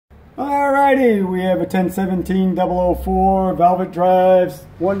Alrighty, we have a 1017-004 Velvet Drives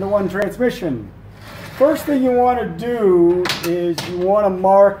 1-to-1 transmission. First thing you want to do is you want to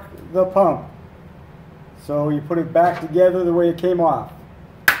mark the pump. So you put it back together the way it came off.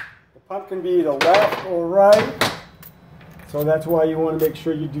 The pump can be either left or right, so that's why you want to make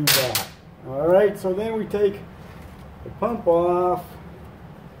sure you do that. Alright, so then we take the pump off.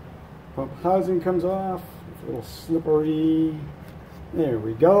 Pump housing comes off. It's a little slippery. There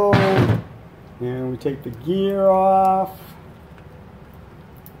we go. And we take the gear off.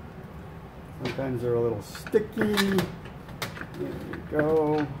 Sometimes they're a little sticky. There we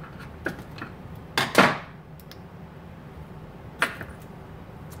go.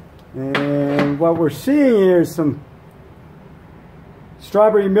 And what we're seeing here is some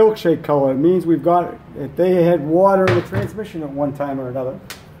strawberry milkshake color. It means we've got it. They had water in the transmission at one time or another.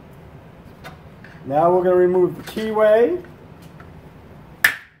 Now we're going to remove the keyway.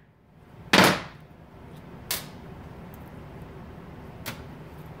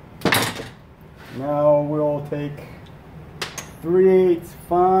 Now we'll take 3/8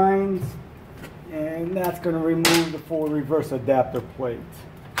 fines, and that's going to remove the full reverse adapter plate.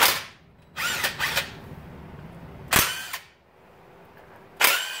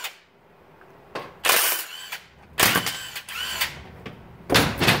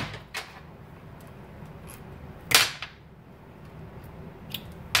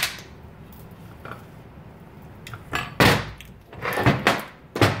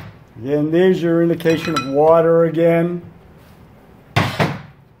 Again, there's your indication of water again.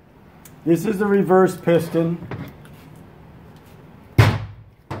 This is the reverse piston. You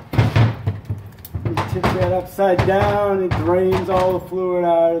tip that upside down, it drains all the fluid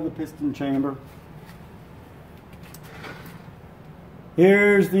out of the piston chamber.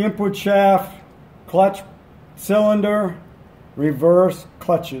 Here's the input shaft, clutch, cylinder, reverse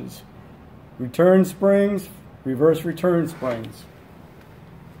clutches, return springs, reverse return springs.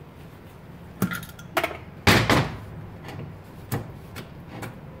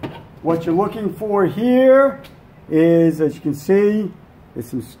 What you're looking for here is, as you can see,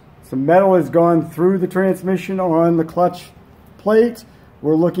 is some metal has gone through the transmission on the clutch plate.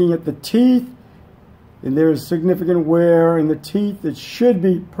 We're looking at the teeth, and there's significant wear in the teeth. It should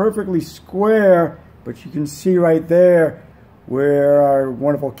be perfectly square, but you can see right there where our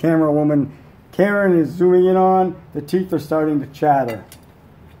wonderful camera woman Karen is zooming in on. The teeth are starting to chatter.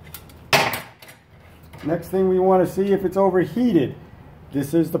 Next thing we want to see if it's overheated.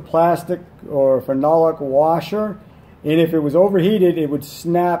 This is the plastic or phenolic washer, and if it was overheated, it would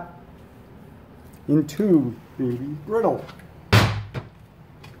snap into being brittle.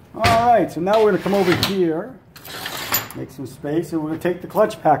 Alright, so now we're going to come over here, make some space, and we're going to take the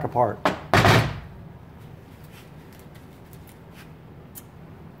clutch pack apart.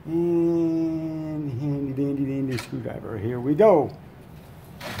 And handy dandy dandy screwdriver, here we go.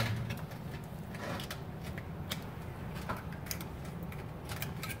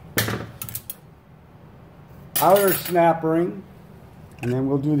 Outer snap ring, and then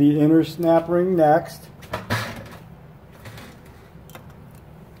we'll do the inner snap ring next.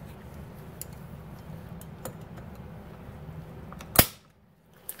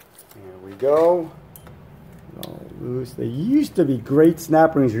 There we go. All loose. They used to be great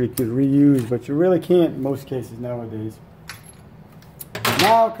snap rings you could reuse, but you really can't in most cases nowadays.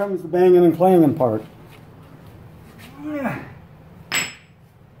 Now comes the banging and clanging part.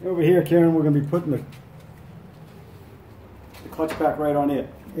 Over here, Karen, we're going to be putting the clutch pack right on it,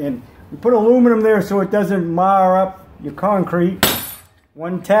 and we put aluminum there so it doesn't mar up your concrete.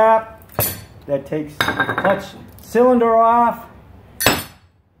 One tap, that takes the clutch cylinder off,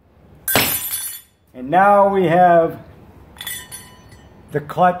 and now we have the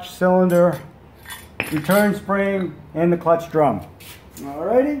clutch cylinder, return spring, and the clutch drum.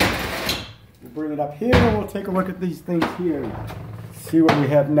 Alrighty, we'll bring it up here and we'll take a look at these things here, see what we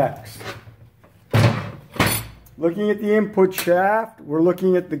have next. Looking at the input shaft, we're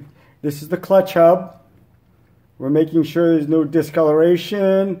looking at this is the clutch hub. We're making sure there's no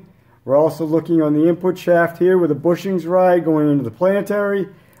discoloration. We're also looking on the input shaft here where the bushings ride going into the planetary.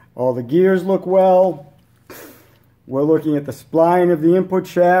 All the gears look well. We're looking at the spline of the input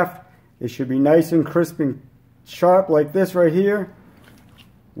shaft. It should be nice and crisp and sharp like this right here.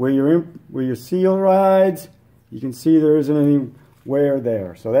 Where your seal rides, you can see there isn't any wear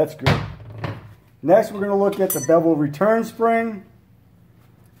there, so that's good. Next, we're going to look at the bevel return spring,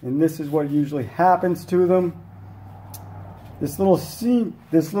 and this is what usually happens to them. This little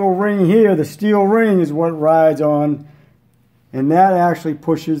ring here, the steel ring, is what rides on, and that actually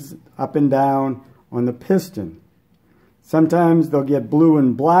pushes up and down on the piston. Sometimes they'll get blue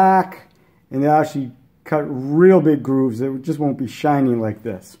and black, and they'll actually cut real big grooves. They just won't be shining like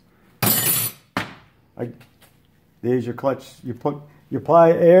this. There's your clutch. You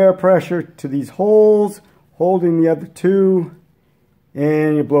apply air pressure to these holes, holding the other two,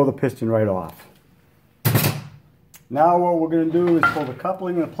 and you blow the piston right off. Now what we're going to do is pull the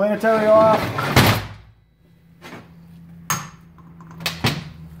coupling and the planetary off.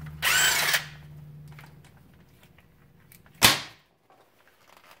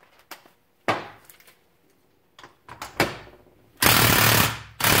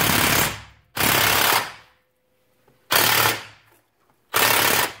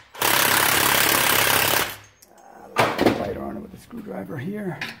 Lighter on it with the screwdriver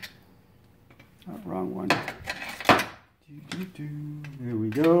here. Oh, wrong one. There we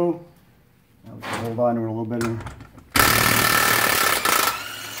go. Now we can hold on to it a little bit.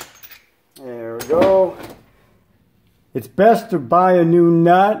 There we go. It's best to buy a new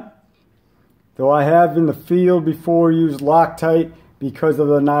nut, though I have in the field before used Loctite because of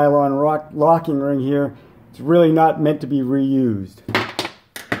the nylon locking ring here. It's really not meant to be reused.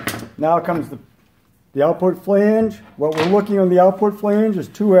 Now comes the output flange. What we're looking on the output flange is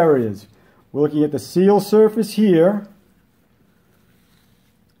two areas. We're looking at the seal surface here,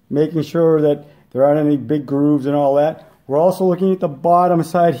 making sure that there aren't any big grooves and all that. We're also looking at the bottom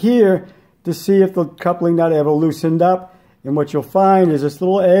side here to see if the coupling nut ever loosened up. And what you'll find is this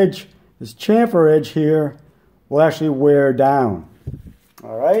little edge, this chamfer edge here, will actually wear down.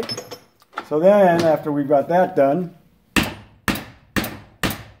 All right? So then, after we've got that done,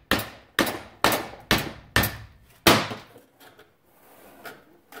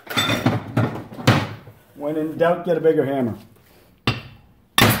 when in doubt, get a bigger hammer.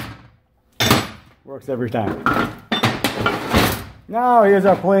 Works every time. Now here's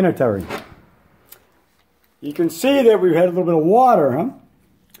our planetary. You can see that we've had a little bit of water, huh?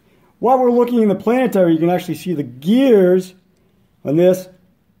 While we're looking in the planetary, you can actually see the gears on this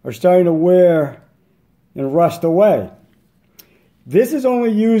are starting to wear and rust away. This is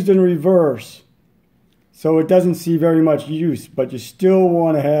only used in reverse, so it doesn't see very much use, but you still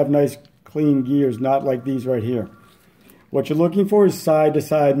want to have nice clean gears, not like these right here. What you're looking for is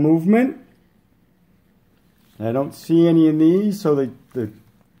side-to-side movement. I don't see any in these, so the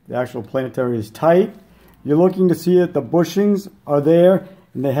actual planetary is tight. You're looking to see that the bushings are there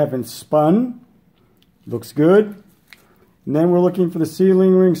and they haven't spun. Looks good. And then we're looking for the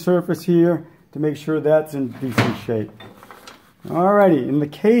sealing ring surface here to make sure that's in decent shape. Alrighty, in the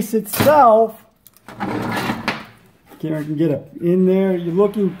case itself, Karen can get up in there. You're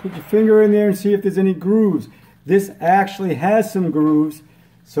looking, put your finger in there and see if there's any grooves. This actually has some grooves,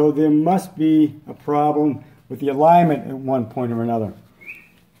 so there must be a problem with the alignment at one point or another.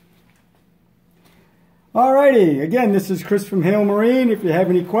 Alrighty, again, this is Chris from Hale Marine. If you have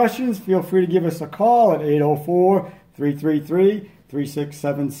any questions, feel free to give us a call at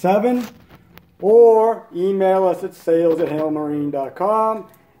 804-333-3677 or email us at sales@halemarine.com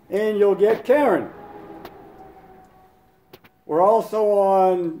and you'll get Karen. We're also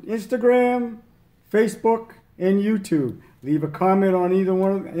on Instagram, Facebook, and YouTube. Leave a comment on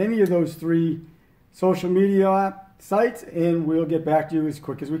any of those three social media sites and we'll get back to you as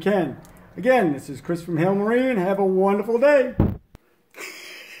quick as we can. Again, this is Chris from Hale Marine. Have a wonderful day.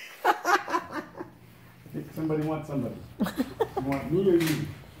 I think somebody wants somebody. You want me or you?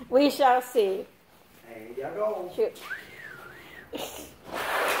 We shall see. There you go. Shoot.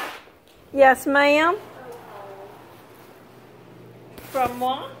 Yes, ma'am. From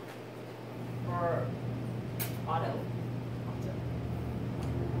what? For auto.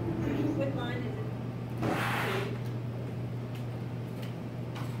 What line is